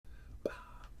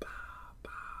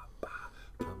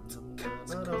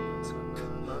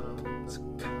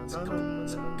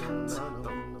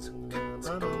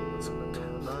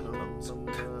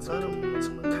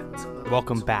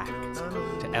Welcome back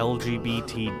to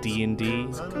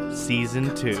LGBTDnD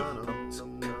Season 2.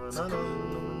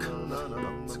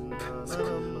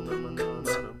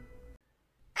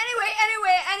 Anyway,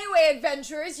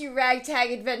 adventurers, you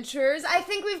ragtag adventurers, I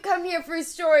think we've come here for a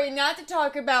story, not to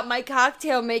talk about my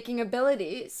cocktail-making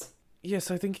abilities.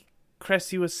 Yes, I think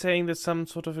Cressy was saying there's some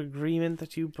sort of agreement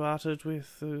that you bartered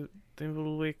with the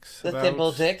Thimblewicks. The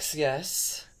Thimblewicks,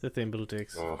 yes. The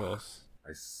Thimblewicks, of course.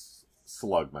 I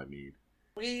slug my mead.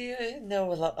 We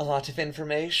know a lot of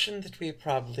information that we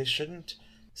probably shouldn't.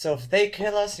 So if they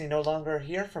kill us and you no longer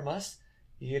hear from us,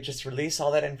 you just release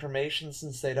all that information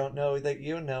since they don't know that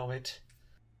you know it.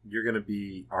 You're going to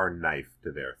be our knife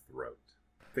to their throat.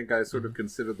 I think I sort of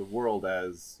consider the world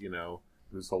as,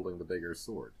 who's holding the bigger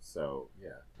sword. So,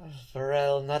 yeah. Oh,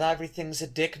 Varel, not everything's a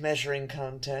dick measuring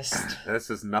contest. This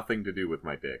has nothing to do with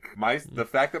my dick. The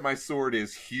fact that my sword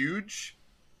is huge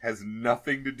has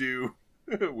nothing to do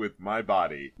with my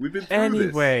body. We've been through this.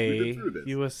 Anyway,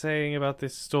 you were saying about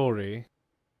this story.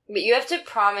 But you have to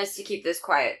promise to keep this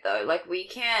quiet, though. Like, you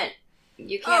can't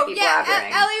be blabbering.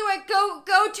 Elliot, go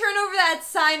turn over that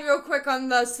sign real quick on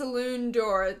the saloon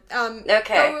door.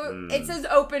 Okay. It says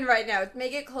open right now.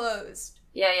 Make it closed.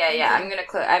 Yeah. I'm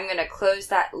gonna close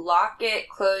that, lock it,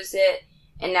 close it,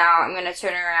 and now I'm gonna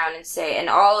turn around and say, and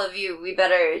all of you, we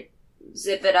better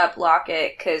zip it up, lock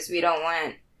it, because we don't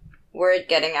want word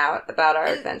getting out about our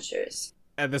adventures.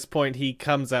 At this point, he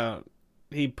comes out.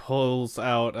 He pulls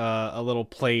out a little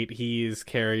plate he is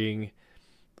carrying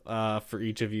for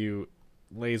each of you.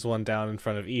 Lays one down in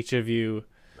front of each of you.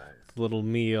 Nice. Little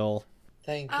meal.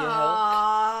 Thank you,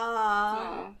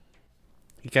 Aww.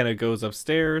 He kind of goes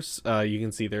upstairs. You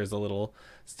can see there's a little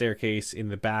staircase in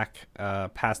the back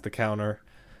past the counter.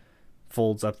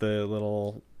 Folds up the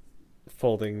little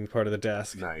folding part of the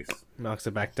desk. Nice. Knocks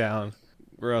it back down.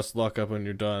 Or else lock up when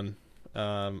you're done.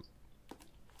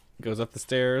 Goes up the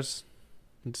stairs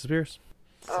and disappears.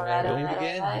 All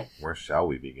right. Where shall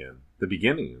we begin? The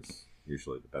beginning is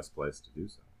usually the best place to do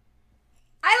so.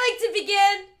 I like to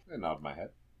begin. I nod my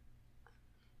head.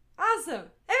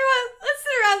 Awesome. Everyone, let's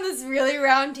sit around this really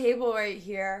round table right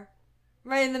here.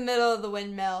 Right in the middle of the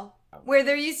windmill. Where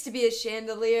there used to be a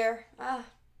chandelier.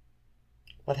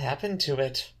 What happened to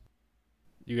it?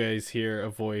 You guys hear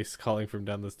a voice calling from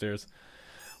down the stairs.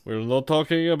 We're not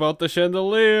talking about the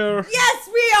chandelier. Yes,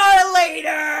 we are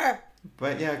later.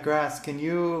 But yeah, Grass, can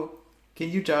you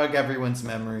jog everyone's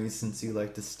memories since you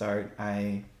like to start?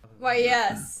 Why,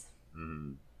 yes.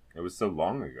 It was so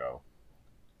long ago.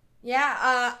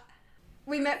 Yeah,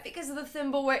 we met because of the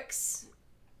Thimblewicks.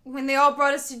 When they all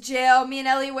brought us to jail, me and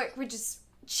Elliot were just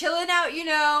chilling out,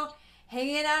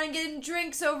 hanging out and getting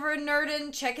drinks over in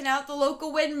Nerdin, checking out the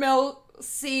local windmill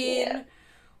scene. Yeah.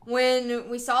 When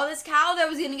we saw this cow that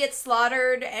was going to get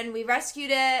slaughtered, and we rescued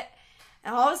it,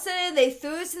 and all of a sudden they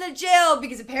threw us in the jail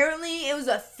because apparently it was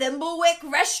a Thimblewick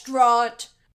restaurant.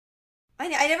 I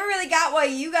never really got why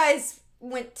you guys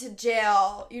went to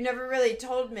jail. You never really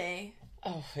told me.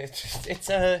 Oh,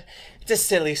 it's a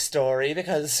silly story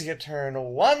because you turn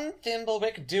one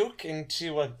Thimblewick Duke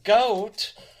into a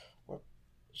goat or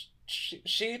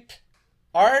sheep.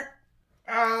 Art.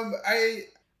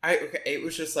 Okay, it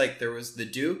was just like there was the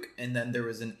Duke, and then there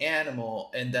was an animal,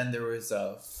 and then there was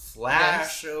a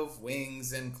flash of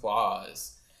wings and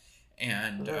claws,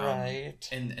 and right,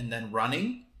 and then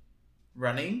running.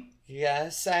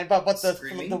 Yes, and but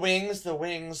Screaming? the wings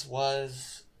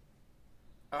was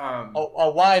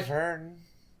a wyvern,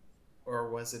 or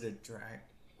was it a drag?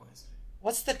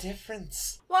 What's the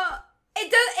difference? Well,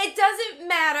 it doesn't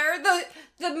matter.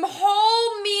 The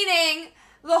whole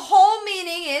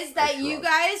meaning is that you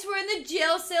guys were in the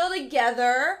jail cell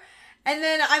together, and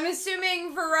then I'm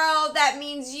assuming, Varel, that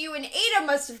means you and Ada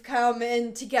must have come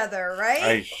in together, right?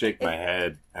 I shake my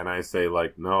head and I say,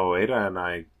 no, Ada and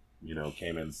I,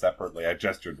 came in separately. I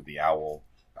gestured to the owl.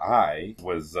 I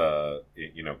was,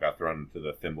 got thrown into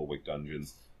the Thimblewick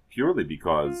dungeons purely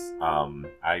because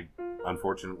I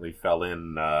unfortunately fell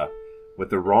in with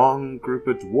the wrong group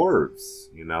of dwarves.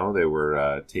 They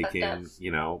were taking,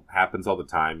 happens all the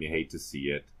time. You hate to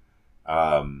see it.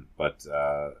 But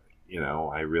I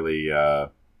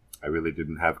really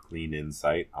didn't have clean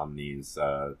insight on these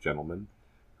gentlemen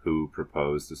who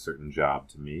proposed a certain job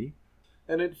to me.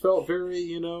 And it felt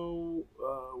very,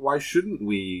 why shouldn't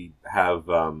we have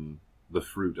the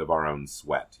fruit of our own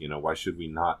sweat? Why should we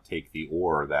not take the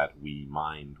ore that we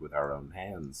mined with our own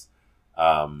hands?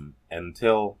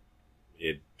 Until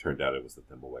it turned out it was the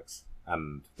Thimblewicks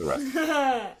and the rest.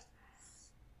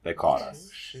 They caught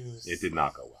us. It did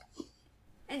not go well.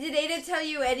 And did Ada tell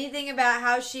you anything about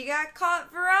how she got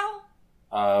caught, Varel?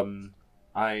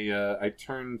 I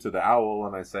turn to the owl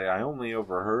and I say, I only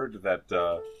overheard that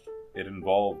it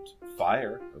involved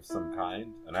fire of some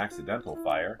kind, an accidental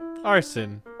fire.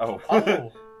 Arson. Oh,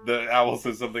 Oh, the owl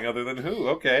says something other than who?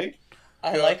 Okay,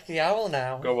 I like the owl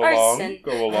now. go along, Arson.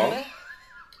 go along.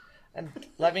 And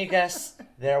let me guess,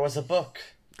 there was a book.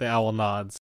 The owl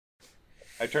nods.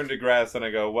 I turn to Grass and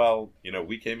I go, well,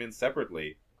 we came in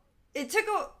separately. It took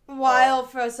a while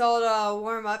for us all to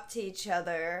warm up to each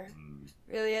other.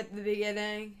 Really at the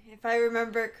beginning, if I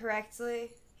remember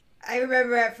correctly. I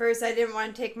remember at first I didn't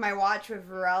want to take my watch with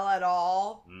Varel at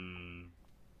all.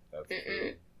 That's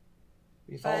true.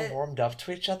 We've all But- warmed up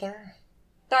to each other.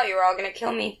 Thought you were all gonna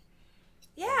kill me.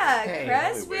 Yeah, Hey,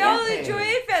 Chris, we wait. all Hey. enjoy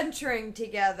adventuring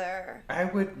together. I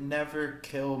would never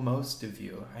kill most of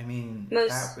you. I mean,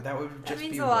 Most- that would just That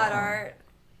means be a lot, wrong. Art.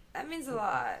 That means a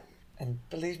lot. And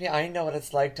believe me, I know what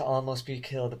it's like to almost be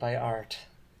killed by art.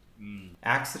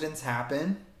 Accidents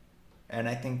happen, and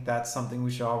I think that's something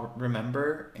we should all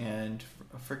remember and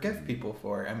forgive people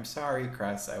for. I'm sorry,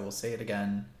 Cress. I will say it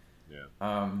again.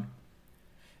 Yeah.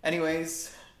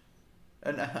 Anyways,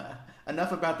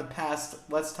 enough about the past.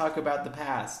 Let's talk about the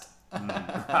past.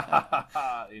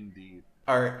 Indeed.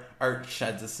 Art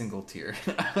sheds a single tear.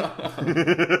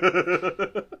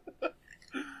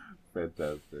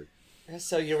 Fantastic.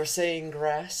 So you were saying,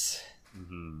 Grass?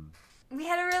 We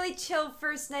had a really chill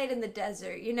first night in the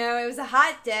desert. It was a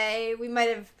hot day. We might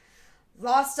have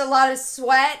lost a lot of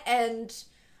sweat and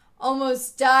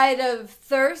almost died of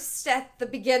thirst at the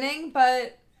beginning,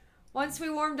 but once we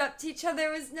warmed up to each other,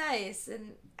 it was nice.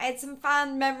 And I had some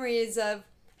fond memories of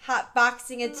hot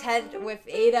boxing a tent with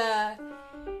Ada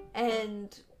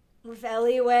and with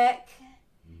Eliwick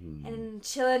and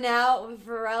chilling out with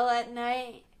Varela at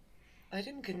night. I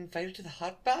didn't get invited to the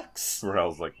hot box.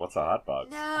 Morel's like, what's a hot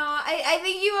box? No, I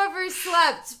think you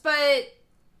overslept, but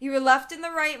you were left in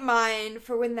the right mind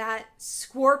for when that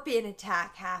scorpion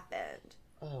attack happened.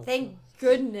 Oh, Thank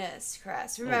goodness,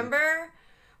 Chris. Remember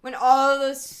when all of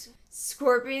those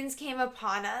scorpions came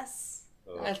upon us?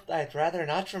 I'd rather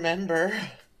not remember.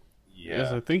 Yes,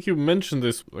 Yeah. I think you mentioned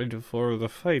this right before the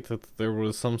fight, that there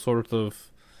was some sort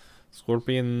of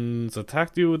scorpions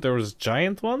attacked you. There was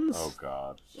giant ones? Oh,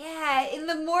 God. Yeah, in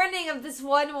the morning of this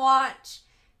one watch,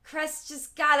 Crest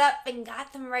just got up and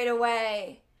got them right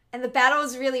away. And the battle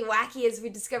was really wacky as we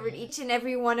discovered each and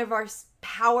every one of our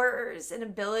powers and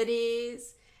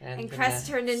abilities. And the Crest gnats.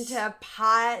 turned into a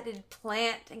potted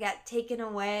plant and got taken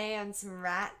away on some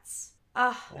rats.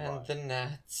 Ah, And the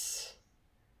gnats.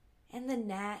 and the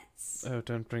gnats. Oh,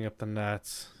 don't bring up the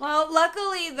gnats. Well,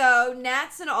 luckily though,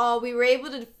 gnats and all, we were able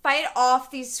to fight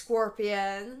off these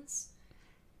scorpions.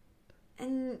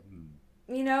 And,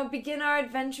 begin our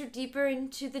adventure deeper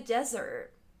into the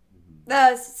desert.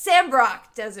 The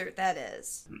Sambrock Desert, that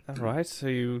is. Alright, so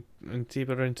you went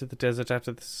deeper into the desert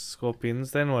after the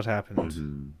scorpions, then what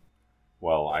happened?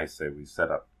 Well, I say we set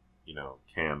up,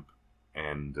 camp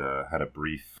and had a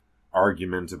brief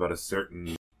argument about a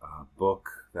certain book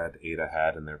that Ada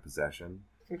had in their possession.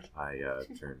 I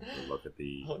turned to look at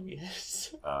the Oh,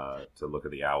 yes.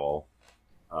 owl.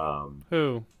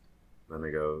 Who? Then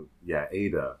I go, yeah,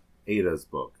 Ada's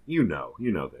book. You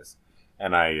know this.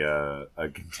 And I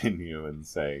continue and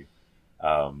say,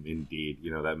 indeed,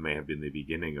 that may have been the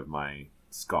beginning of my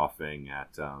scoffing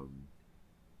at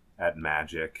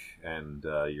magic and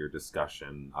your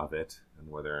discussion of it and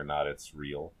whether or not it's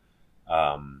real.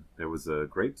 There was a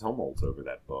great tumult over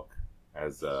that book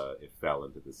as it fell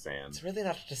into the sand. It's really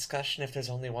not a discussion if there's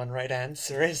only one right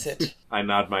answer, is it? I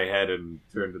nod my head and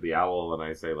turn to the owl and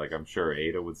I say, I'm sure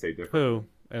Ada would say different. Who?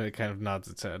 And it kind of nods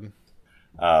its head.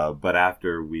 But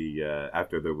after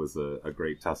there was a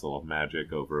great tussle of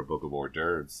magic over a book of hors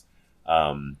d'oeuvres,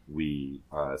 we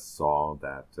saw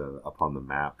that upon the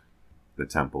map, the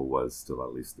temple was still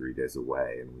at least 3 days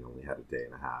away, and we only had a day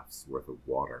and a half's worth of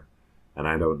water. And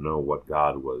I don't know what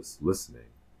God was listening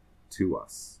to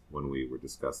us when we were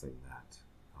discussing that.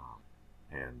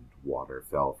 And water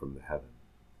fell from the heaven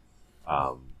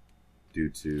due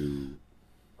to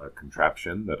a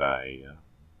contraption that I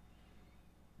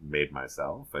made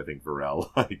myself. I think Varel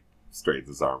straightens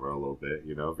his armor a little bit,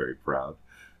 very proud,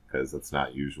 because that's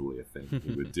not usually a thing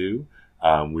he would do.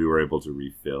 We were able to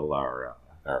refill our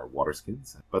water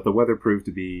skins, but the weather proved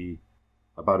to be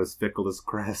about as fickle as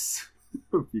Cress,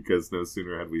 because no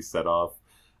sooner had we set off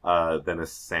than a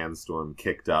sandstorm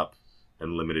kicked up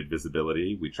and limited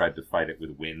visibility. We tried to fight it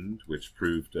with wind, which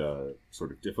proved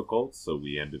sort of difficult, so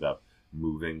we ended up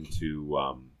moving to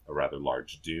a rather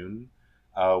large dune,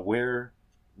 where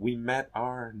we met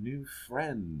our new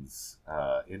friends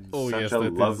in such a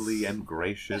lovely and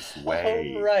gracious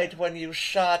way. Oh, right, when you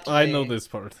shot me. I know this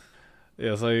part.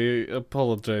 Yes, I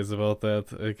apologize about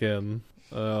that again.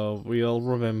 We all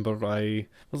remember I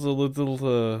was a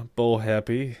little bow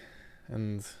happy,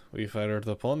 and we fired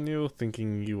upon you,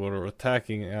 thinking you were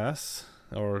attacking us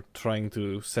or trying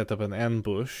to set up an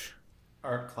ambush.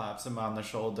 Art claps him on the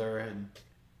shoulder and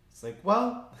it's like,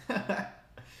 well,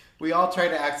 we all try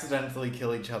to accidentally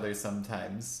kill each other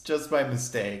sometimes, just by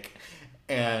mistake.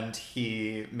 And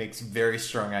he makes very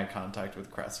strong eye contact with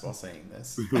Crest while saying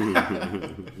this.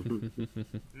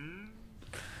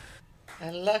 And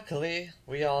luckily,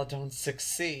 we all don't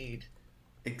succeed.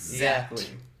 Exactly.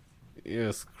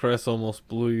 Yes, Cress almost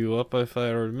blew you up if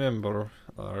I remember,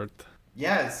 Art.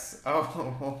 Yes.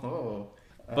 Oh.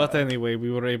 But anyway,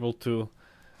 we were able to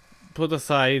put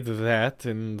aside that,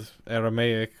 and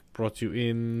Aramaic brought you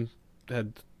in,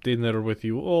 had dinner with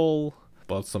you all,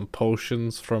 bought some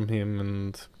potions from him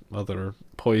and other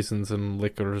poisons and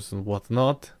liquors and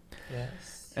whatnot.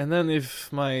 Yes. And then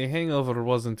if my hangover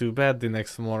wasn't too bad the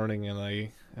next morning and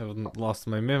I haven't lost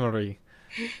my memory,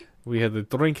 we had a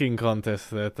drinking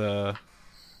contest that, I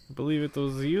believe it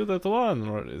was you that won,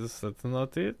 or is that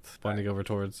not it? Pointing over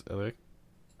towards Alec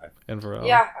and Varel.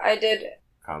 Yeah, I did.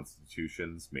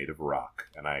 Constitutions made of rock,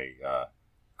 and I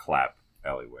clap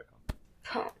Eliwick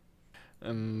on it.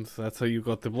 And that's how you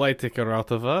got the blight ticker out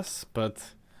of us,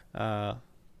 but,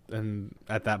 and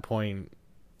at that point,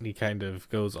 he kind of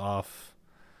goes off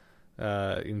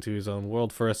into his own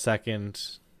world for a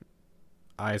second.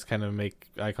 Eyes kind of make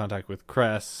eye contact with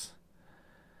Cress.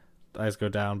 Eyes go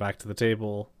down back to the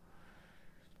table.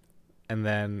 And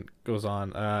then goes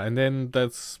on. And then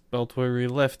that's about where we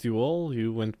left you all.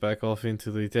 You went back off into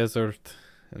the desert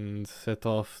and set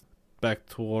off back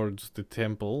towards the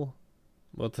temple.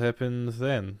 What happened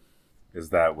then? Is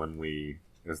that when we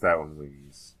encountered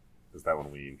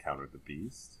the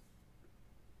beast?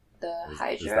 The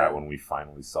Hydra. Is that when we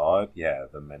finally saw it? Yeah,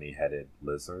 the many-headed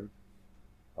lizard.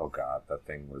 Oh god, that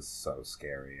thing was so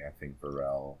scary. I think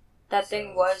Varel. That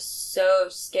thing was so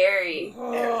scary. It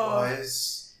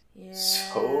was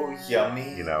so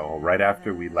yummy. You know, right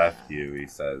after we left you,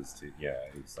 he's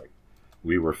like,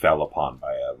 we were fell upon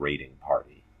by a raiding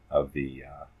party of the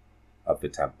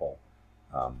temple.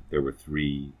 There were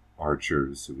 3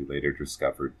 archers who we later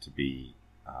discovered to be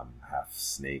half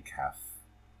snake, half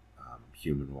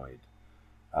humanoid,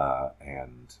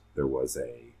 and there was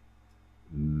a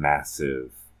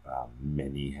massive,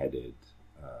 many-headed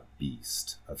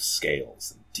beast of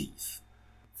scales and teeth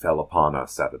fell upon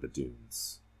us out of the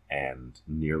dunes and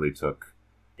nearly took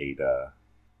Ada.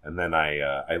 And then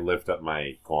I lift up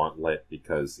my gauntlet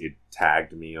because it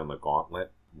tagged me on the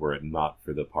gauntlet. Were it not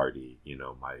for the party,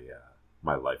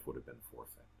 my life would have been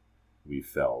forfeit. We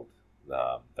felled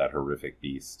that horrific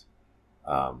beast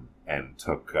and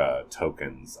took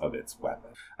tokens of its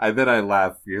weapon. And then I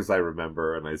laugh because I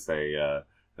remember, and I say,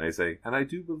 and I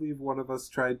do believe one of us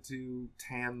tried to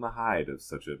tan the hide of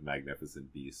such a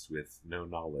magnificent beast with no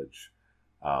knowledge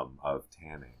of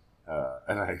tanning.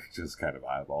 And I just kind of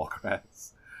eyeball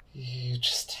Cress. You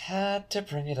just had to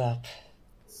bring it up.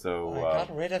 So I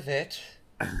got rid of it.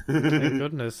 Thank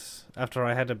goodness. After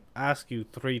I had to ask you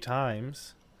 3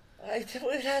 times.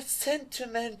 It has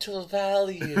sentimental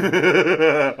value.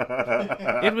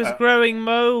 It was growing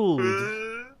mold.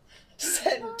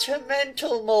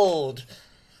 Sentimental mold.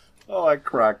 Oh, I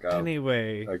crack up.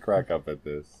 Anyway. I crack up at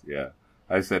this, yeah.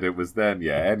 I said it was then,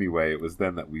 anyway, it was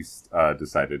then that we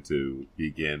decided to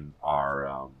begin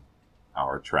our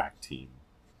track team.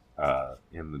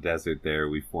 In the desert there,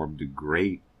 we formed a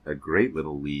great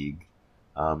little league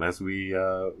as we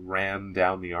ran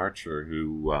down the archer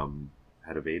who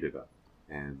had evaded us.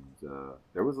 And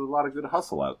there was a lot of good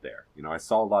hustle out there. I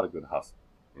saw a lot of good hustle.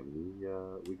 And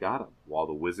we got him. While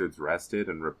the wizards rested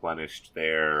and replenished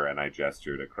and I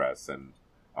gestured at Cress and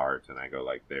Art, and I go,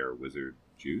 like, their wizard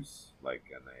juice,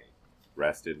 and they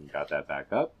rested and got that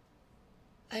back up.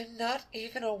 I'm not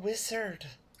even a wizard.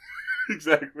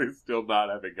 Exactly, still not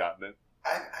having gotten it.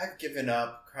 I've given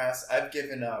up, Cress. I've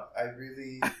given up.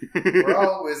 We're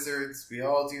all wizards. We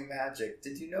all do magic.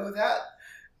 Did you know that?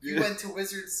 You went to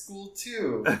wizard school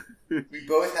too. We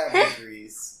both have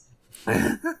degrees.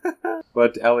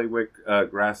 But Eliwick,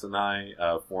 Grass, and I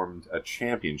formed a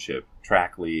championship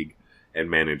track league and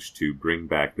managed to bring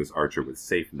back this archer with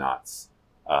safe knots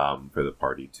for the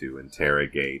party to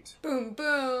interrogate. Boom,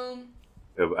 boom.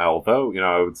 Although,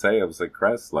 I would say, I was like,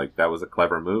 Cress, that was a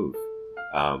clever move.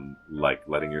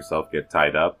 Letting yourself get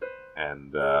tied up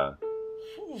and,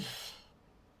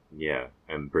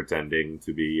 and pretending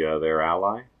to be their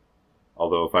ally.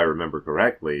 Although, if I remember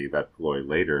correctly, that ploy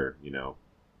later,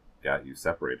 got you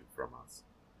separated from us.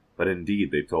 But indeed,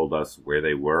 they told us where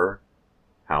they were,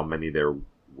 how many there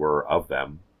were of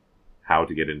them, how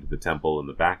to get into the temple in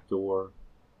the back door,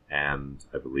 and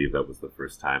I believe that was the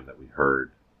first time that we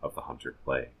heard of the Hunter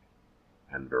Plague.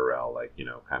 And Varel,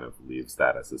 kind of leaves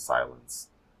that as a silence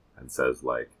and says,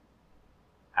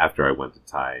 after I went to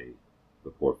tie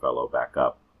the poor fellow back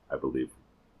up, I believe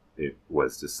it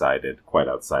was decided quite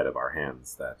outside of our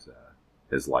hands that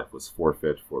his life was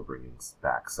forfeit for bringing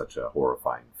back such a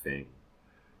horrifying thing,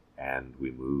 and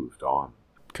we moved on.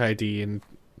 Kaidi and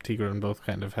Tigran both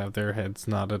kind of have their heads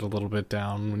nodded a little bit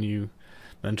down when you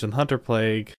mention Hunter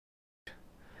Plague.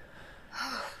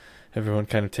 Everyone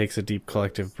kind of takes a deep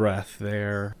collective breath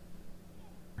there.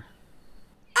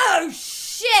 Oh,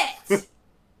 shit!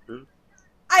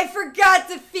 I forgot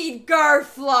to feed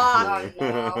Garflock!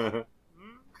 Oh, no.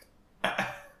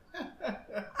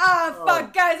 Ah,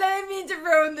 fuck, guys, I didn't mean to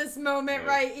ruin this moment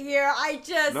right here. I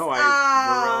just, hold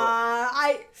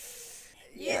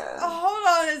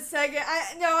on a second.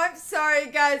 I'm sorry,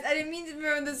 guys. I didn't mean to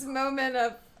ruin this moment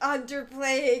of Hunter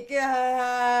Plague,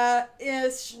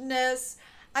 ishness.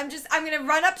 I'm gonna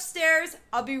run upstairs.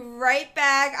 I'll be right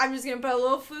back. I'm just gonna put a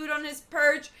little food on his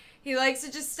perch. He likes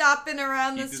to just stop in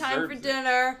around this time for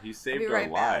dinner. He saved our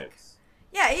lives.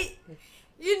 Yeah, he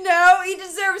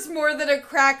deserves more than a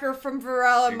cracker from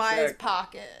Varel in Maya's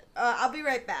pocket. I'll be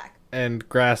right back. And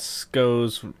Grass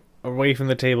goes away from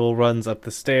the table, runs up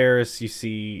the stairs. You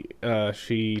see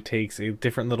she takes a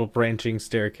different little branching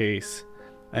staircase.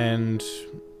 And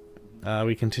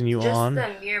we continue on.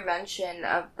 Just the mere mention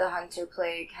of the Hunter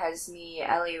Plague has me,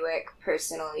 Eliwick,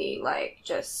 personally,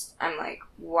 I'm like,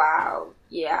 wow,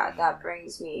 yeah, that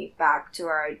brings me back to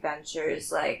our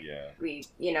adventures. We,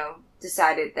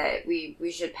 decided that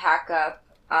we should pack up,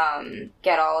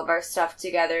 get all of our stuff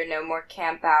together, no more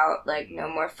camp out, no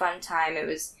more fun time. It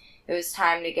was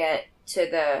time to get to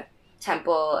the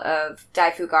temple of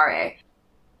Daifugare.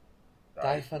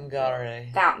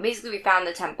 Basically, we found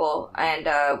the temple, and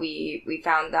we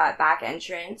found that back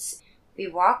entrance. We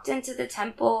walked into the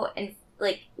temple, and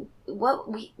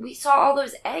we saw all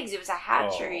those eggs. It was a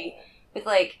hatchery with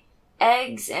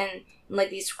eggs and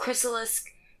these chrysalis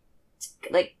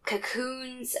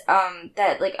cocoons.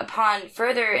 That upon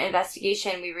further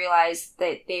investigation, we realized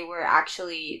that they were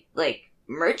actually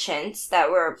merchants that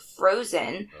were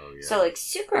frozen. Oh, yeah. So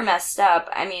super messed up.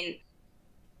 I mean.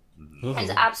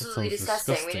 It's absolutely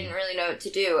disgusting. We didn't really know what to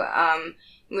do.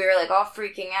 We were all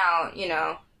freaking out,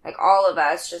 all of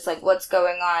us, just what's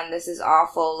going on? This is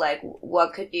awful.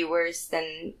 What could be worse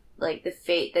than the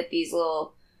fate that these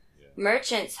little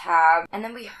merchants have? And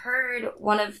then we heard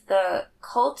one of the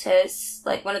cultists,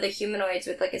 one of the humanoids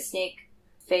with a snake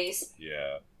face.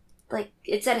 Yeah.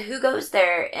 It said, "Who goes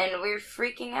there?" And we were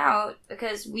freaking out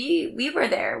because we were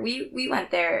there. We went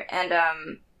there,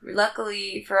 and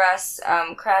luckily for us,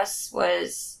 Cress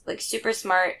was super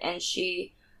smart, and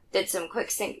she did some quick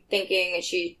thinking, and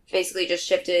she basically just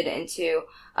shifted into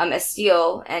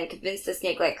Estiel and convinced the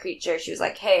snake-like creature. She was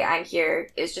like, "Hey, I'm here.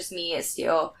 It's just me,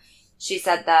 Estiel." She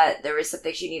said that there was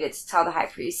something she needed to tell the High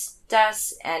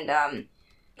Priestess, and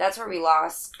that's where we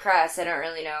lost Cress. I don't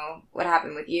really know what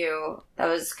happened with you. That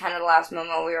was kind of the last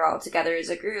moment we were all together as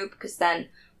a group, because then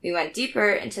we went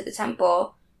deeper into the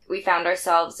temple. We found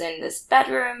ourselves in this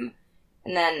bedroom,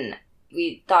 and then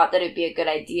we thought that it'd be a good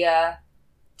idea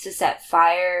to set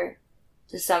fire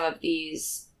to some of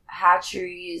these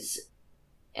hatcheries,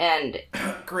 and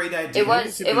great idea. It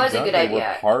was a good idea. They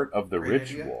were part of the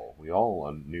ritual. We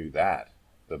all knew that.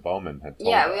 The bowman had told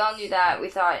us. Yeah, we all knew that. We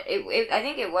thought I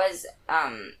think it was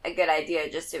a good idea.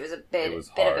 Just it was a bit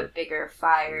of a bigger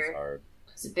fire.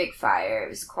 It was a big fire. It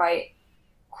was quite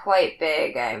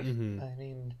big. I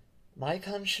mean, my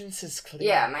conscience is clear.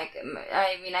 Yeah,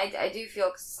 I do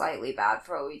feel slightly bad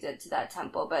for what we did to that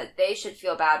temple, but they should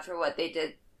feel bad for what they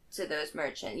did to those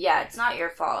merchants. Yeah, it's not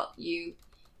your fault. You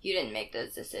didn't make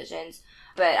those decisions.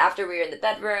 But after we were in the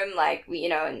bedroom, we,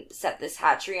 and set this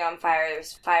hatchery on fire. There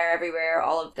was fire everywhere.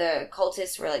 All of the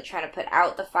cultists were, trying to put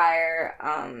out the fire.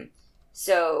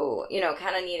 So,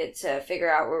 kind of needed to figure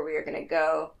out where we were going to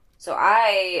go. So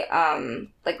I,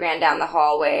 ran down the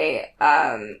hallway,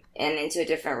 and into a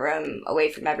different room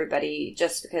away from everybody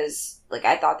just because,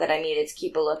 I thought that I needed to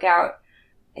keep a lookout.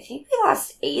 I think we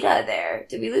lost Ada there.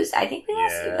 Did we lose? I think we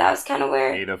lost. Yeah. That was kind of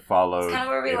where Ada followed. Kind of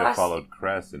where we Ada lost. Followed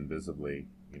Cress invisibly.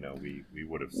 We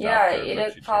would have stopped her. Yeah,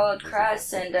 Ada followed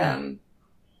Cress, and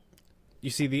you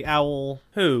see the owl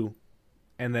who,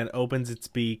 and then opens its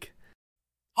beak.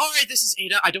 Hi, this is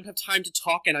Ada. I don't have time to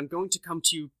talk, and I'm going to come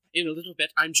to you in a little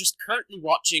bit. I'm just currently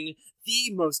watching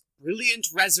the most brilliant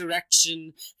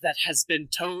resurrection that has been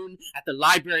told at the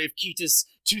Library of Ketis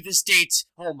to this date.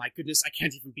 Oh my goodness, I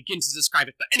can't even begin to describe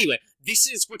it. But anyway, this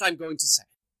is what I'm going to say.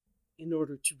 in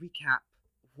order to recap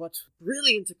what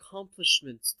brilliant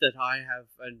accomplishments that I have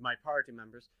and my party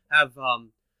members have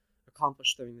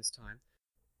accomplished during this time.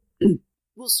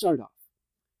 We'll start off.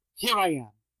 Here I am,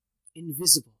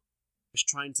 invisible. I was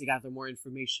trying to gather more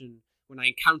information when I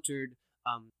encountered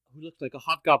who looked like a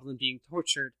hobgoblin being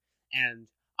tortured, and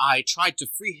I tried to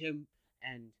free him,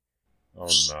 and Oh no.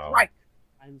 strike.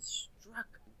 I'm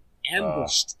struck,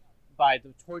 ambushed by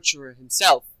the torturer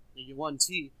himself, the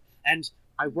Yuan-Ti, and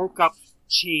I woke up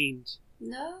chained.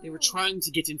 No. They were trying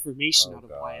to get information Oh, out of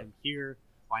God. why I'm here,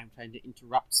 why I'm trying to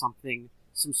interrupt something,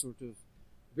 some sort of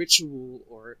ritual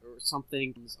or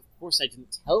something. Of course, I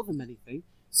didn't tell them anything,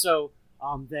 so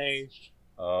they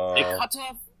cut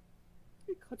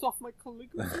off my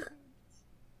calligraphy.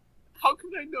 How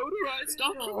can I notarize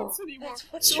documents anymore?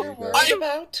 That's what So you're worried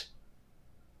about?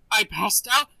 I passed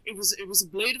out. It was a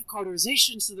blade of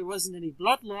cauterization, so there wasn't any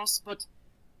blood loss. But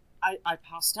I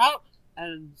passed out,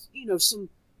 and some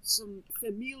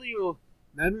familial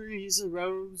memories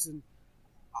arose, and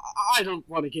I don't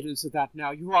want to get into that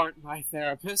now. You aren't my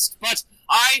therapist, but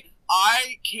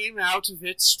I came out of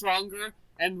it stronger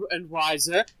and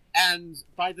wiser. And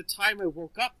by the time I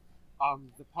woke up,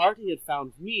 the party had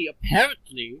found me.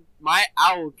 Apparently, my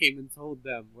owl came and told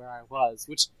them where I was,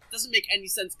 which doesn't make any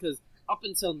sense because up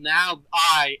until now,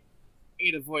 I,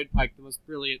 Ada Voidpike, the most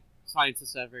brilliant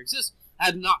scientist to ever exist,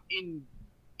 had not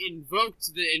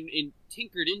invoked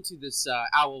tinkered into this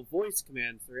owl voice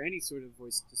command for any sort of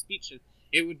voice to speech. And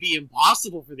it would be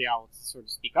impossible for the owl to sort of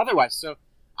speak otherwise. So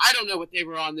I don't know what they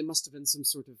were on. They must have been some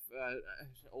sort of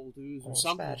old ooze or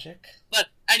something. Magic. But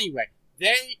anyway,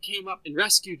 they came up and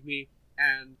rescued me,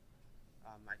 and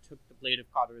I took the blade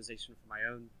of cauterization for my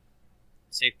own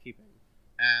safekeeping,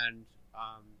 and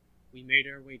we made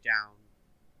our way down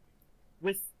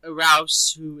with a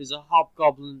Rouse, who is a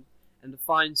hobgoblin and a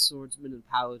fine swordsman and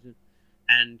paladin,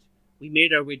 and we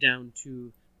made our way down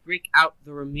to break out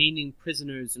the remaining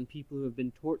prisoners and people who have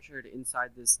been tortured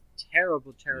inside this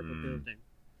terrible, terrible building.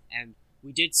 And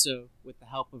we did so with the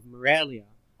help of Morelia,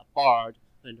 a bard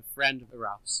and a friend of the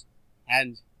Rouse.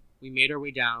 And we made our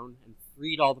way down and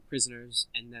freed all the prisoners,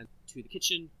 and then to the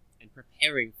kitchen and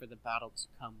preparing for the battle to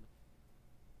come.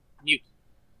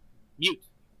 Mute.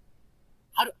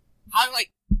 How do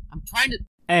I'm trying to...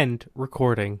 End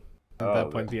recording. At Oh,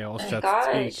 that point, the owl Oh my shuts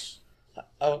gosh. speech.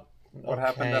 Oh, What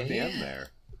happened at the end there?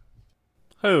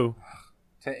 Who?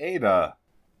 To Ada.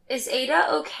 Is Ada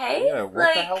okay? Yeah,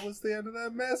 what the hell was the end of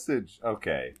that message?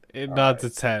 Okay. It All nods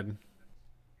right. its head.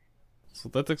 So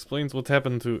that explains what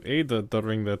happened to Ada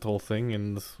during that whole thing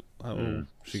and how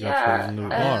she got Yeah, her new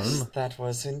yes, arm. that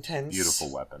was intense.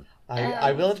 Beautiful weapon.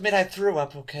 I will admit I threw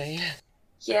up, okay?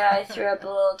 Yeah, I threw up a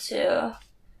little too.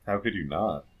 How could you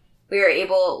not? We were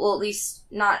able, well, at least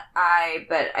not I,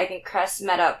 but I think Cress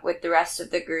met up with the rest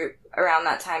of the group around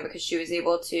that time because she was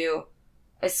able to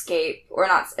escape, or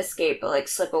not escape, but like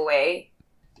slip away.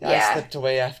 I Yeah. slipped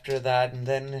away after that, and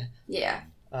then Yeah.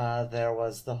 there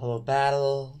was the whole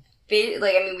battle.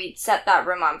 We set that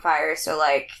room on fire, so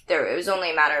it was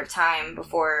only a matter of time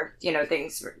before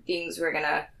things were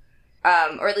gonna,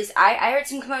 or at least I heard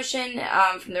some commotion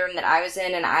from the room that I was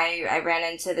in, and I ran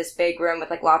into this big room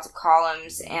with lots of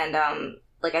columns, and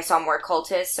I saw more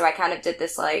cultists, so I kind of did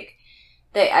this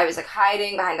I was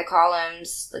hiding behind the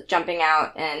columns, jumping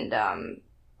out and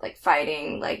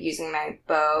fighting, using my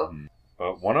bow.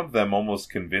 But one of them almost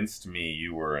convinced me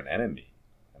you were an enemy.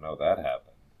 I know that happened.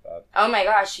 Oh my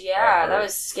gosh, yeah, that hurt.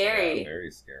 was scary. Yeah,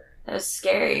 very scary. That was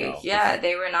scary. No, Yeah,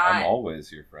 they were not. I'm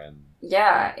always your friend.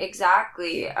 Yeah,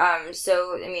 exactly.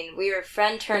 So, we were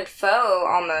friend turned foe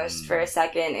almost for a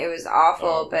second. It was awful,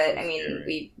 Oh, but so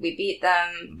scary. we beat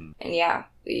them, and yeah,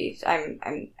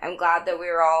 I'm glad that we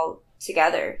were all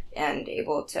together and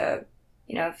able to,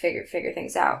 figure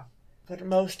things out. But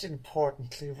most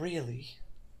importantly, really,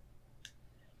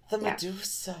 the Yeah.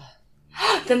 Medusa.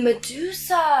 The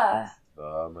Medusa.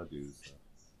 The Medusa.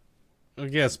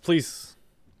 Yes, please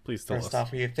tell First us.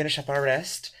 off, we finish up our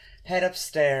rest, head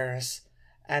upstairs,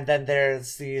 and then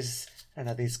there's these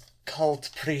cult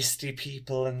priesty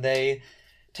people, and they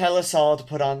tell us all to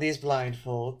put on these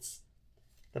blindfolds.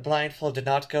 The blindfold did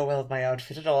not go well with my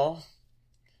outfit at all,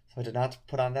 so I did not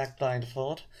put on that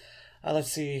blindfold.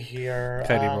 Let's see here.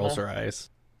 Teddy rolls her eyes.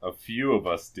 A few of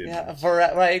us didn't. Yeah,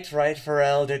 right.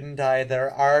 Pharrell didn't either.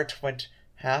 Art went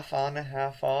half on and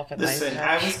half off at Listen,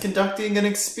 night. I was conducting an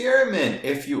experiment.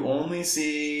 If you only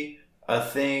see a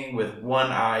thing with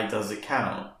one eye, does it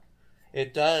count?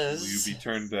 It does. Will you be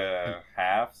turned to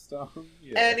half stone?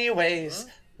 Yeah. Anyways,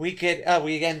 we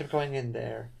end up going in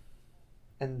there,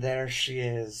 and there she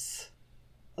is,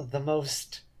 the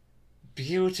most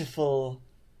beautiful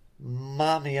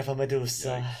mommy of a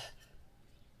Medusa.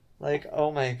 Like,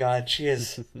 oh my god,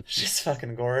 she's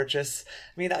fucking gorgeous.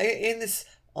 I mean, in this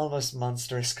almost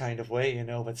monstrous kind of way, you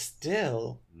know, but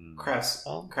still. Cress,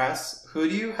 Oh. Cress, who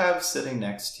do you have sitting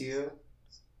next to you?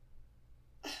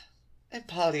 I'm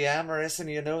polyamorous, and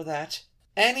you know that.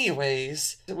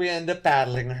 Anyways, we end up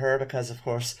battling her because, of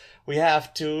course, we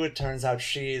have to. It turns out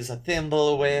she's a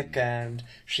thimblewick, and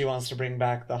she wants to bring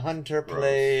back the hunter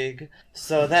plague.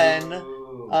 So then,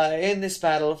 in this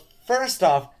battle, first,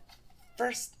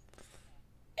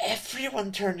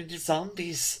 everyone turned into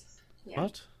zombies. Yeah.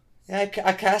 What? Yeah,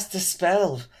 I cast a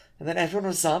spell, and then everyone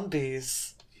was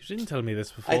zombies. You didn't tell me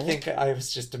this before. I think I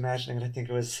was just imagining it. I think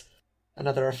it was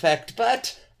another effect.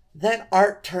 But then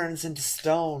Art turns into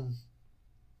stone.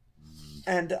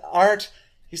 And Art,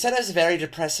 you said it was a very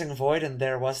depressing void in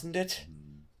there, wasn't it?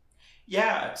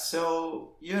 Yeah,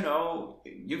 so, you know,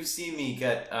 you've seen me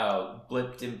get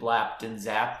blipped and blapped and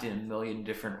zapped in a million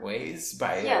different ways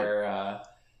by your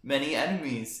many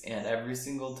enemies, and every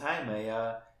single time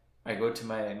I go to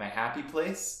my happy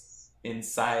place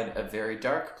inside a very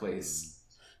dark place.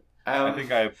 I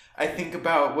think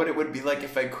about what it would be like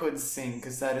if I could sing,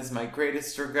 because that is my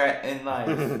greatest regret in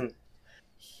life.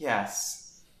 Yes.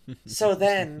 So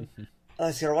then,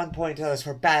 let's see, at one point as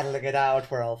we're battling it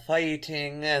out, we're all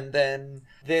fighting, and then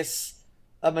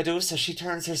Medusa, she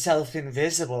turns herself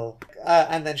invisible,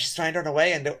 and then she's trying to run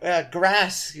away, and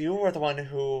Grass, you were the one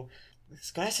who...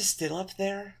 Is Grass still up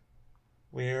there?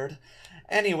 Weird.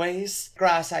 Anyways,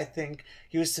 Grass, I think,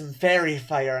 used some fairy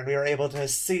fire, and we were able to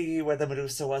see where the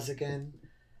Medusa was again.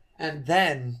 And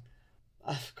then,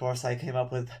 of course, I came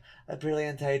up with a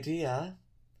brilliant idea.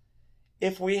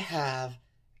 If we have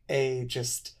a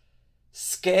just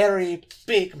scary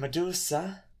big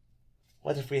Medusa,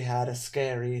 what if we had a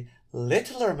scary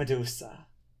littler Medusa?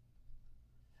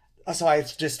 So I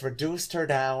just reduced her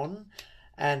down,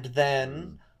 and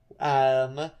then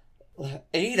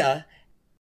Ada.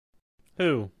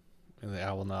 Who? And the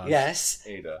owl nods. Yes.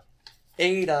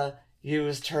 Ada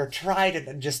used her trident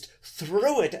and just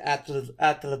threw it at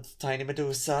the tiny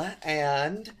Medusa,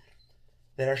 and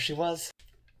there she was,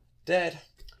 dead.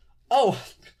 Oh,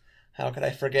 how could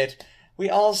I forget? We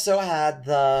also had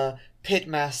the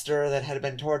pitmaster that had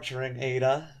been torturing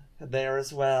Ada there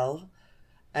as well,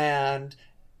 and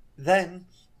then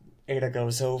Ada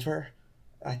goes over.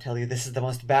 I tell you, this is the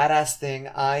most badass thing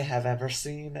I have ever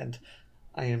seen, and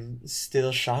I am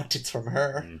still shocked it's from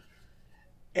her.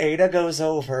 Ada goes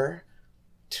over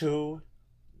to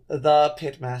the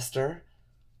pitmaster,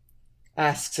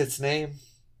 asks its name.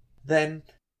 Then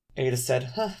Ada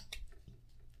said,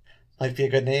 might be a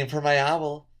good name for my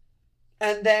owl.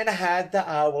 And then had the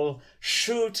owl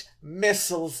shoot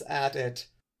missiles at it.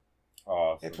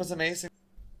 Awesome. It was amazing.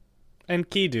 And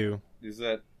Kidu. Is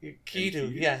that Kidu,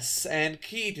 yes, and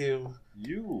Kidu.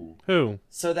 you? Who?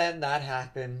 So then that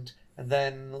happened, and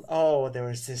then, there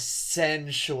was this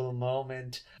sensual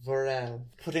moment. Vorel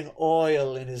putting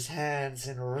oil in his hands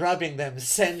and rubbing them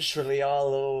sensually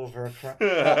all over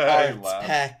Art's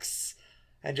pecs,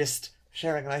 and just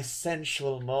sharing a nice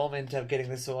sensual moment of getting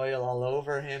this oil all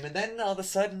over him. And then all of a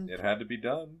sudden, It had to be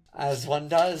done. as one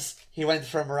does, he went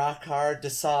from rock hard to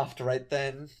soft right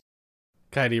then.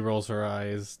 Kaidi rolls her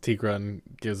eyes. Tigran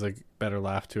gives a better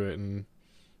laugh to it and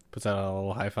puts out a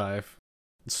little high five.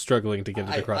 Struggling to get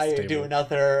it across the I table. do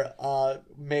another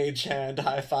mage hand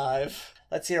high five.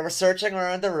 Let's see, we're searching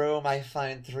around the room. I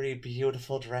find 3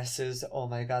 beautiful dresses. Oh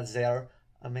my god, they are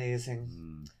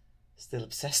amazing. Still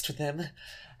obsessed with them.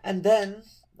 And then,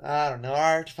 I don't know,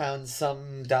 Art found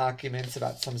some documents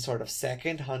about some sort of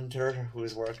second hunter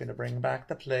who's working to bring back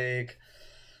the plague.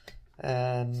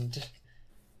 And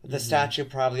the statue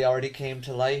probably already came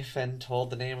to life and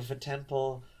told the name of a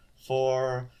temple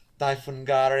for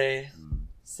Daifungare.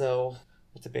 So,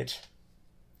 it's a bit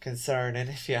concerning,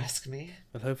 if you ask me.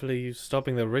 But hopefully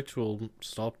stopping the ritual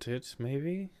stopped it,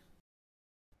 maybe?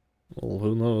 Well,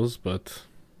 who knows, but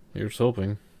here's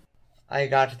hoping. I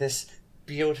got this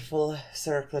beautiful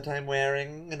circlet I'm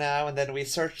wearing now, and then we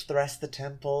searched the rest of the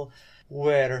temple,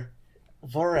 where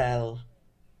Vorel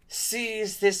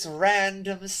sees this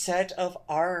random set of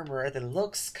armor that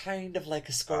looks kind of like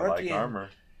a scorpion. I like armor.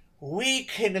 We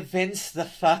convinced the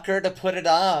fucker to put it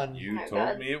on. You Oh my told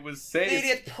God. me it was The safe.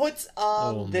 idiot puts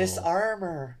on Oh, this no.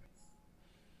 armor.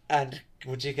 And,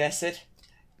 would you guess it?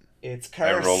 It's I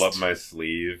cursed. roll up my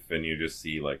sleeve and you just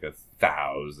see like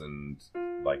 1,000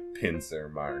 like pincer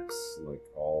marks like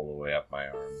all the way up my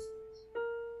arm.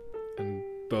 And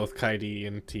both Kaidi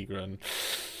and Tigran.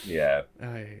 Yeah,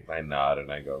 I nod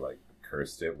and I go like,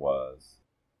 cursed it was.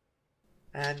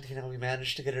 And, we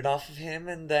managed to get it off of him,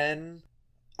 and then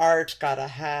Art got a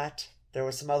hat. There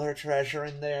was some other treasure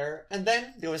in there. And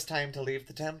then it was time to leave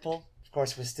the temple. Of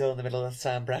course, we're still in the middle of the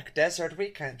Sambrak Desert. We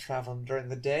can't travel during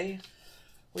the day.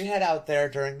 We head out there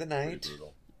during the night.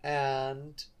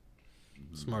 And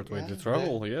Smart way to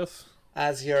travel, yes.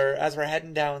 as we're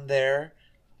heading down there,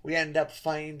 we end up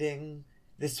finding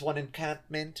this one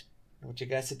encampment. Would you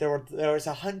guess it? There was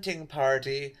a hunting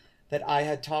party that I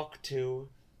had talked to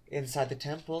inside the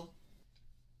temple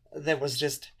that was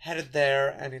just headed there,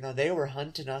 and they were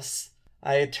hunting us.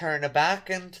 I turn back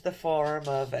into the form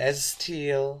of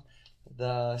Esteel,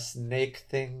 the snake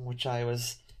thing which I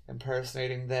was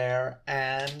impersonating there,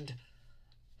 and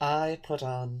I put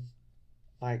on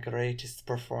my greatest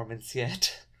performance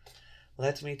yet.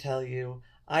 Let me tell you,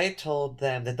 I told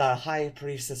them that the High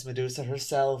Priestess Medusa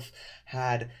herself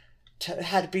had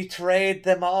betrayed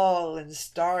them all and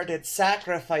started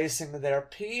sacrificing their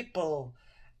people,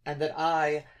 and that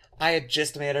I had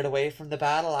just made it away from the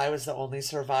battle. I was the only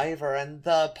survivor, and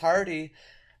the party,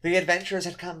 the adventurers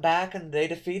had come back and they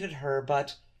defeated her,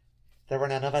 but there were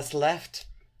none of us left.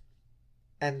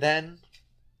 And then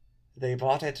they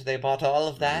bought it. They bought all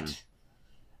of that.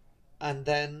 And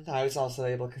then I was also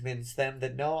able to convince them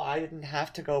that no, I didn't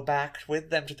have to go back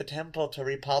with them to the temple to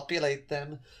repopulate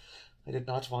them. I did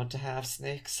not want to have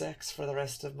snake sex for the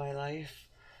rest of my life.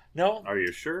 No. Are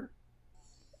you sure?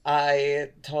 I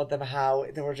told them how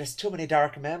there were just too many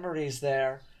dark memories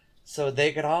there. So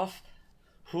they got off.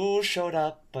 Who showed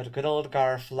up but good old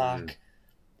Garflock?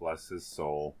 Bless his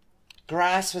soul.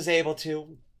 Grass was able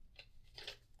to...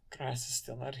 Grass is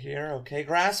still not here, okay.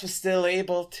 Grass was still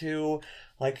able to,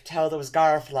 tell there was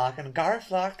Garflock. And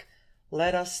Garflock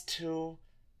led us to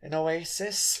an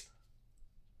oasis.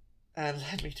 And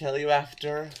let me tell you,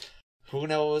 after who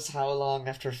knows how long,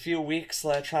 after a few weeks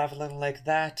traveling like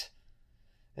that,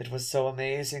 it was so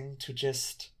amazing to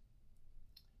just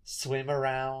swim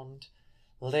around,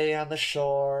 lay on the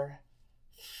shore,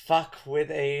 fuck with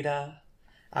Ada.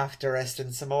 After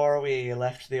resting some more, we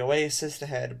left the oasis to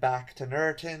head back to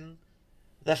Nurton.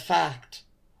 The fact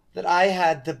that I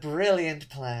had the brilliant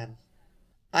plan.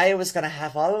 I was going to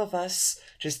have all of us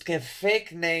just give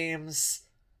fake names.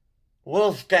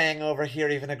 Wolfgang over here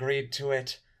even agreed to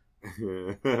it.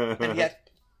 And yet,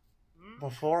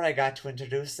 before I got to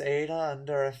introduce Ada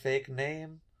under a fake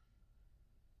name,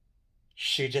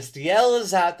 she just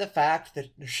yells out the fact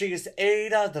that she's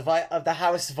Ada of the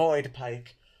House Voidpike.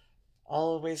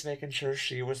 Always making sure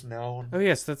she was known. Oh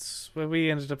yes, that's where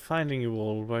we ended up finding you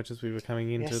all right as we were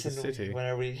coming into Yes, the and city.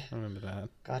 where we I remember that.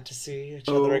 got to see each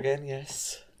other again,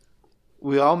 yes.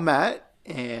 We all met,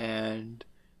 and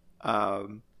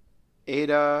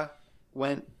Ada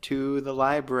went to the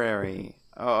library.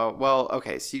 Well,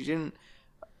 okay, so you didn't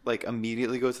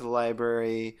immediately go to the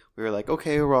library. We were like,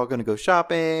 okay, we're all gonna go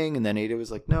shopping, and then Ada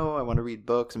was like, no, I want to read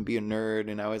books and be a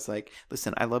nerd. And I was like,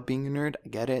 listen, I love being a nerd, I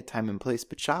get it, time and place,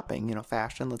 but shopping,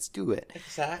 fashion, let's do it.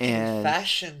 Exactly, and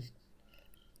fashion.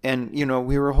 And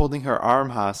we were holding her arm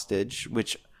hostage,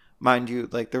 which, mind you,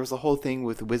 there was a whole thing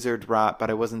with wizard rot, but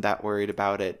I wasn't that worried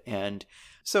about it. And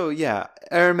so, yeah,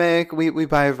 Aramaic, we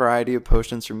buy a variety of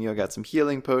potions from you. I got some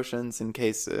healing potions in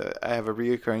case I have a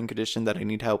reoccurring condition that I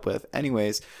need help with.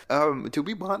 Anyways, do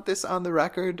we want this on the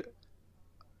record?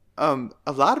 A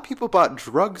lot of people bought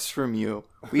drugs from you.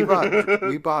 We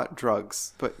bought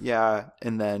drugs. But yeah,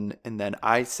 and then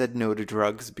I said no to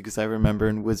drugs because I remember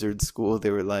in wizard school they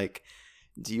were like,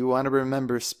 do you want to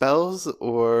remember spells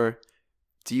or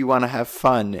do you want to have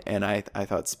fun? And I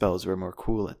thought spells were more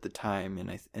cool at the time,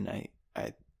 and I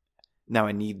now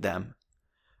I need them.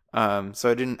 So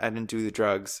I didn't do the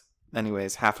drugs.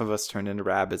 Anyways, half of us turned into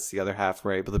rabbits, the other half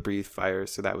were able to breathe fire,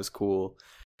 so that was cool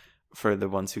for the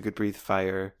ones who could breathe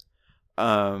fire.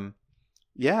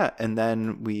 Yeah, and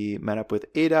then we met up with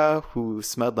Ada, who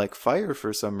smelled like fire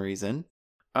for some reason.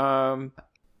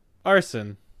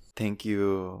 Arson. Thank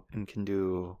you, and can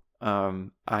do.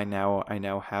 I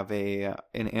now have an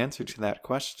answer to that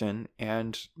question,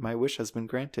 and my wish has been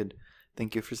granted.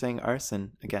 Thank you for saying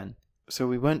arson again. So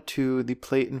we went to the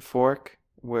Plate and Fork,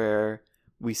 where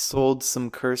we sold some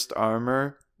cursed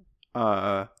armor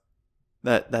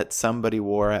that somebody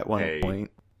wore at one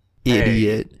point.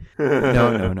 Idiot.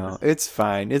 No. It's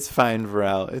fine,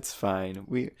 Varel. It's fine.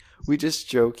 We just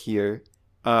joke here.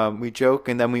 We joke,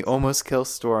 and then we almost kill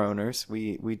store owners.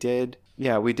 We did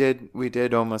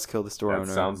almost kill the store owner.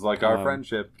 That sounds like our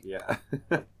friendship. Yeah.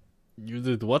 You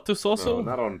did what to Soso? No,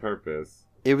 not on purpose.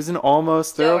 It was an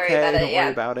almost. They're okay. Don't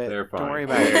worry about it. They're fine. Don't worry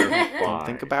about it. Don't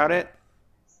think about it.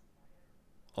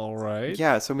 All right.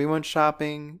 Yeah, so we went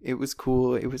shopping. It was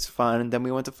cool. It was fun. And then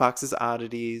we went to Fox's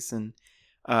Oddities, and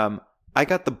I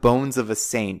got the bones of a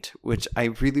saint, which I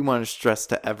really want to stress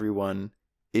to everyone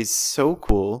is so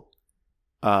cool.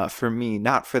 For me,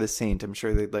 not for the saint. I'm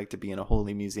sure they'd like to be in a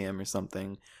holy museum or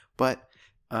something. But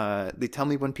they tell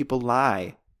me when people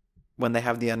lie, when they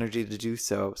have the energy to do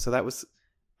so. So that was,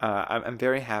 I'm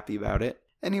very happy about it.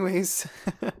 Anyways,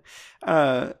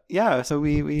 yeah. So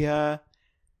we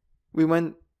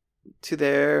went to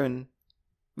there, and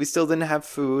we still didn't have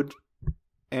food,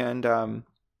 and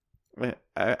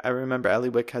I remember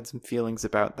Eliwick had some feelings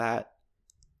about that.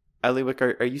 Eliwick,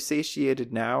 are you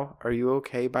satiated now? Are you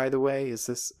okay, by the way? Is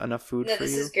this enough food No, for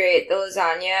this you? is great. The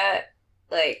lasagna,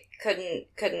 like,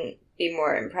 couldn't be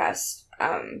more impressed.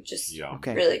 Just Yeah.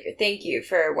 Okay. really good. Thank you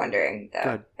for wondering, though.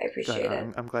 Good. I appreciate Good.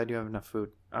 it. I'm glad you have enough food.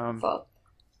 Well,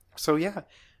 So yeah,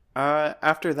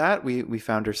 after that, we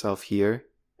found ourselves here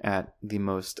at the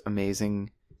most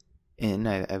amazing inn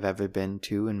I've ever been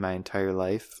to in my entire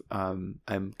life.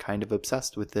 I'm kind of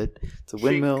obsessed with it. It's a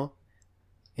windmill.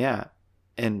 Yeah.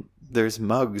 And there's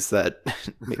mugs that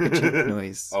make a chink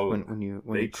noise when you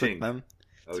click chink. them.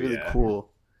 It's Oh, really yeah.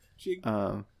 cool.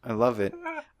 Chink. I love it.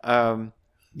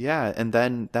 Yeah, and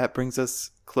then that brings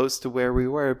us close to where we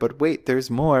were. But wait, there's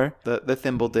more. The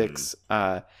Thimbledicks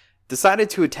decided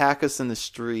to attack us in the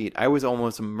street. I was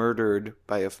almost murdered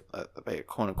by a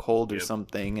cone of cold or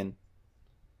something, and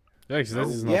Yeah, 'cause this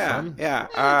is not fun.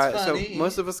 yeah. It's So funny.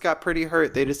 most of us got pretty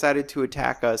hurt. They decided to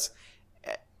attack us,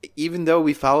 even though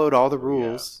we followed all the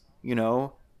rules. You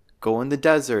know, go in the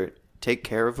desert, take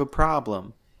care of a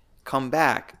problem, come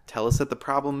back, tell us that the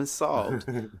problem is solved.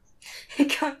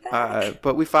 come back.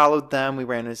 But we followed them. We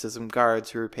ran into some guards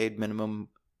who were paid minimum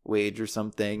wage or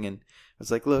something, and I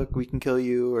was like, "Look, we can kill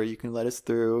you, or you can let us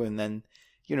through." And then,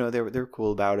 you know, they were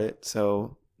cool about it,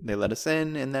 so they let us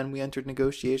in, and then we entered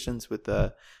negotiations with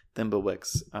the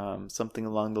Thimblewicks, something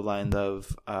along the lines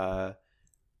of,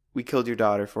 "We killed your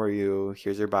daughter for you.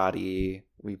 Here's her body.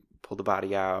 We pulled the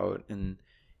body out," and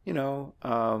you know,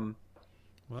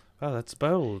 Wow, that's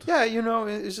bold. yeah, you know,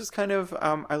 it's just kind of,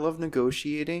 I love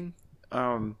negotiating,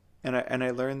 and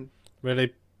I learned.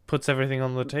 Really puts everything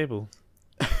on the table.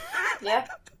 Yeah.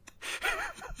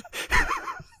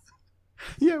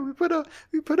 Yeah, we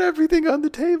put everything on the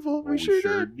table. We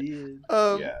sure did.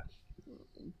 Yeah.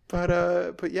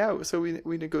 But yeah, so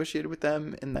we negotiated with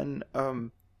them, and then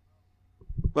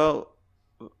well,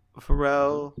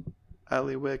 Pharrell,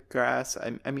 Eliwick, Grass.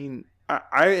 I mean,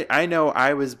 I know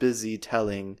I was busy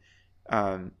telling,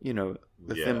 you know,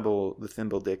 the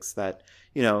Thimbledicks that,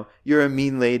 you know, you're a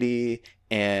mean lady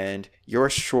and you're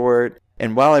short.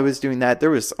 And while I was doing that,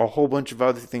 there was a whole bunch of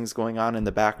other things going on in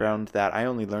the background that I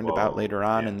only learned about later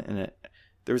on. Yeah. And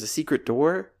there was a secret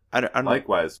door. I don't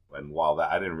Likewise, and while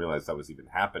that I didn't realize that was even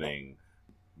happening,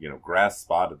 you know, Grass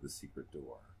spotted the secret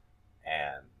door,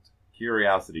 and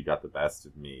curiosity got the best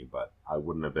of me. But I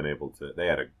wouldn't have been able to. They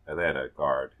had a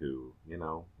guard who, you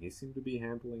know, he seemed to be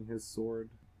handling his sword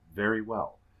very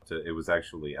well. It was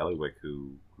actually Eliwick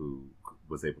who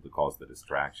was able to cause the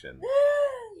distraction.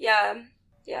 Yeah.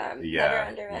 Never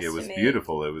underestimate. It was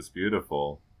beautiful. It was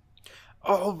beautiful.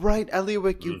 Oh, right,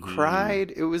 Eliwick, you Mhm.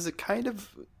 cried. It was a kind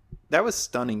of... That was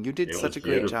stunning. You did It such was a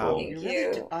great beautiful. job. Thank You you.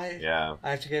 really do. Yeah. I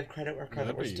have to give credit where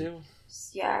credit was due.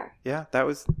 Yeah. Yeah, that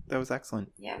was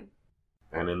excellent. Yeah.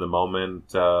 And in the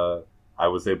moment, I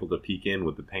was able to peek in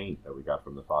with the paint that we got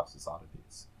from the Fox's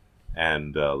Oddities.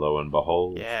 And lo and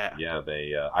behold,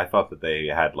 they. I thought that they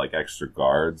had like extra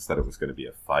guards, that it was going to be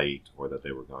a fight, or that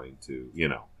they were going to, you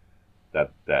know,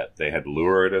 that they had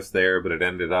lured us there, but it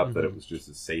ended up that it was just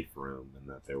a safe room, and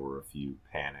that there were a few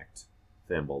panicked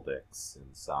Thimbledicks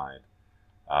inside.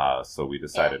 So we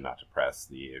decided not to press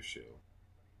the issue.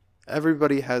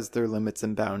 Everybody has their limits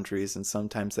and boundaries, and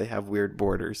sometimes they have weird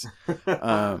borders.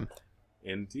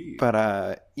 Indeed.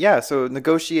 But yeah, so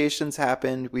negotiations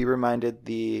happened. We reminded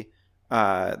the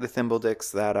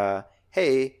Thimbledicks that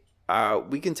hey,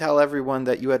 we can tell everyone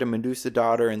that you had a Medusa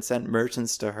daughter and sent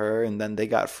merchants to her, and then they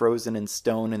got frozen in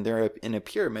stone, and they're in a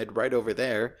pyramid right over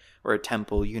there, or a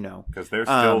temple, you know. Because they're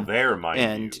still there,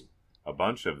 mind you. A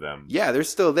bunch of them. Yeah, they're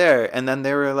still there. And then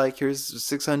they were like, here's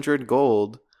 600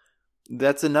 gold.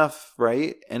 That's enough,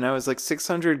 right? And I was like,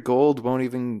 600 gold won't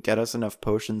even get us enough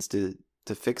potions to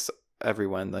fix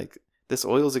everyone. Like, this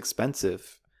oil's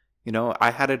expensive. You know,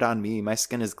 I had it on me. My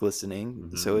skin is glistening.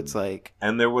 Mm-hmm. So it's like...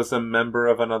 And there was a member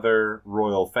of another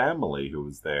royal family who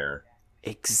was there.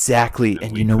 Exactly.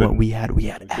 And you know what we had? We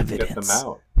had evidence. Get them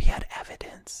out. We had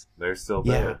evidence. They're still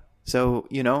there. Yeah. So,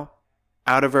 you know,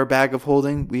 out of our bag of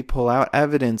holding, we pull out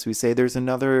evidence. We say there's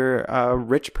another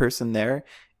rich person there.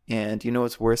 And you know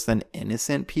what's worse than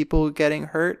innocent people getting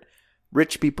hurt?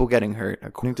 rich people getting hurt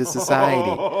according to society.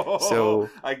 So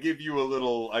I give you a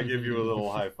little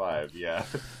high five. Yeah,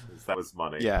 that was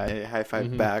funny. yeah, I high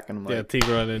five back, and I'm like,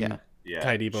 Tigran and Yeah.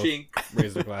 Heidi both Chink.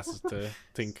 raise their glasses to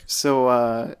Tink.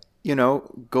 So,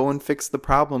 go and fix the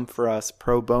problem for us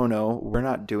pro bono. We're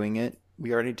not doing it.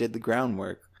 We already did the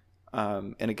groundwork.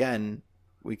 And again,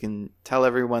 we can tell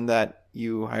everyone that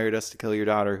you hired us to kill your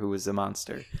daughter, who was a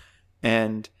monster.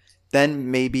 And then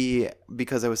maybe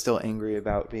because I was still angry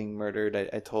about being murdered,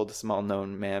 I told a small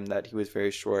known man that he was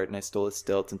very short, and I stole his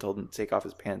stilts and told him to take off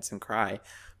his pants and cry.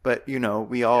 But,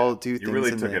 we all do things You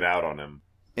really took it out on him.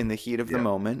 In the heat of the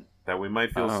moment. That we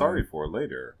might feel sorry for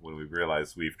later when we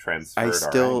realize we've transferred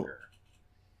our anger.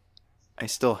 I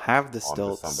still have the onto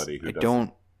stilts. somebody who I doesn't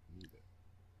don't. need it.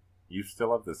 You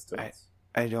still have the stilts.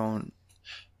 I don't.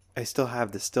 I still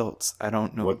have the stilts. I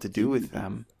don't know what to do with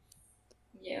them.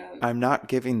 Yeah. I'm not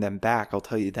giving them back, I'll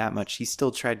tell you that much. He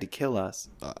still tried to kill us.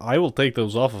 I will take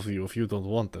those off of you if you don't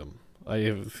want them. I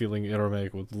have a feeling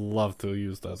Aramaic would love to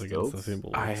use that against the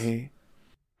Thimblewicks.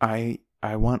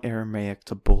 I want Aramaic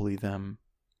to bully them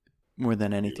more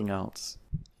than anything else.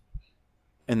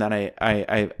 And then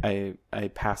I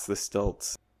passed the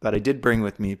stilts that I did bring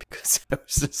with me because I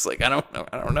was just like, I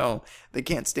don't know. They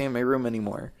can't stay in my room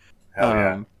anymore. Hell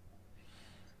yeah.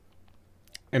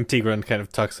 And Tigran kind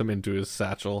of tucks him into his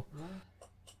satchel.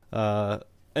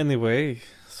 Anyway,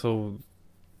 so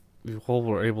you all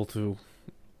were able to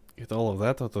get all of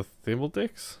that out of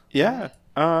Thimblewicks? Yeah.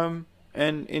 And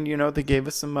they gave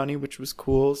us some money, which was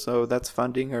cool. So that's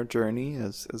funding our journey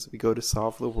as we go to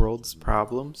solve the world's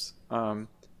problems. Yeah,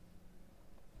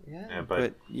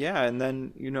 but yeah, and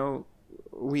then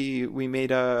we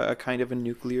made a kind of a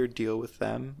nuclear deal with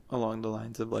them along the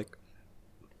lines of like,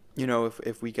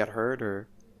 if we get hurt or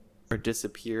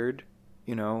disappeared,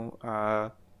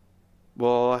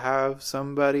 we'll have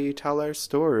somebody tell our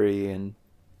story. And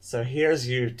So here's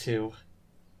you two.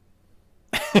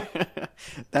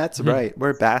 that's right,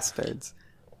 we're bastards.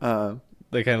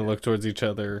 They kind of look towards each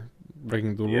other,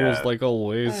 breaking the rules like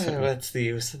always. What's the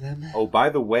use of them? Oh, by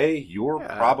the way, you're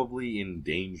probably in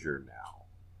danger now.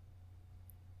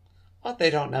 Well,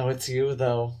 they don't know it's you,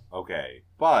 though. Okay,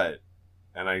 but...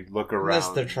 And I look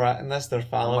around... Unless they're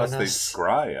following us. Unless they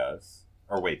scry us.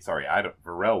 Or wait, sorry,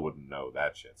 Varel wouldn't know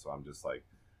that shit, so I'm just like...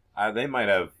 they might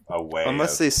have a way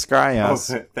Unless they scry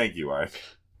us. Oh, thank you, Art.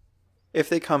 If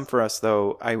they come for us,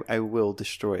 though, I will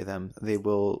destroy them. They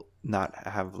will not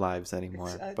have lives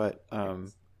anymore. But,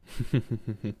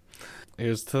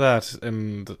 Here's to that,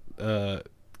 and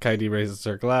Kaidi raises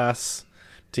her glass,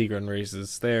 Tigran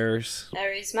raises theirs. I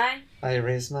raise mine. I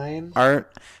raise mine.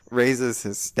 Art raises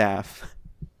his staff,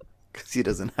 because he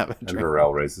doesn't have a drink. And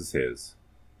Varel raises his.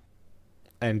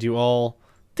 And you all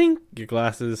tink your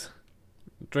glasses,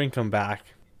 drink them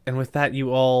back, and with that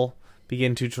you all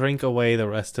begin to drink away the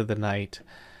rest of the night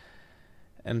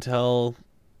until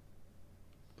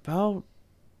about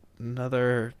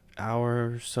another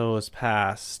hour or so has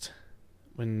passed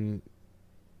when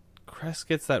Cress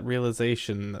gets that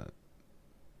realization that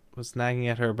was nagging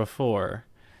at her before.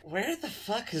 Where the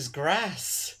fuck is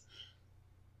Grass?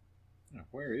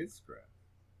 Where is Grass?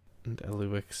 And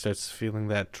Eliwick starts feeling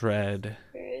that dread.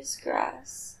 Where is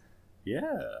Grass?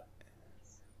 Yeah.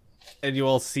 And you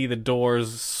all see the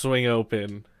doors swing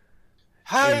open.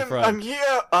 Hi, I'm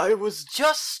here. I was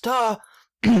just,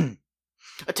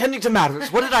 attending to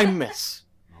matters. What did I miss?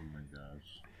 Oh my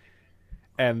gosh.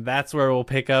 And that's where we'll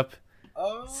pick up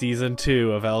Season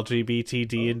 2 of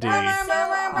LGBTDnD.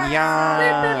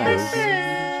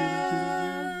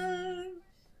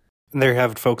 And there you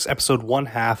have it, folks. Episode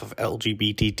 1/2 of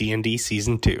LGBTDnD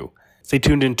Season 2. Stay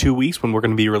tuned in 2 weeks when we're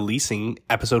going to be releasing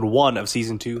Episode 1 of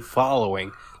Season 2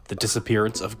 following the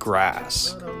disappearance of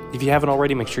Grass. If you haven't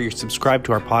already, make sure you're subscribed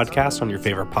to our podcast on your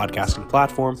favorite podcasting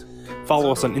platform. Follow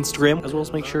us on Instagram, as well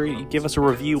as make sure you give us a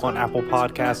review on Apple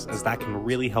Podcasts, as that can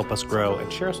really help us grow,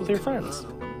 and share us with your friends.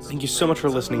 Thank you so much for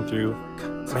listening through,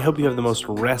 and I hope you have the most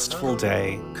restful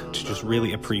day to just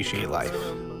really appreciate life.